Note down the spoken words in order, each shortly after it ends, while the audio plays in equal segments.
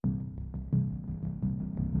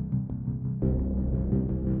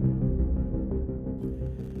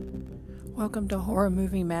Welcome to Horror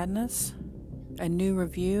Movie Madness, a new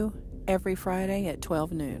review every Friday at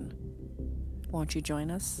 12 noon. Won't you join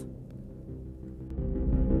us?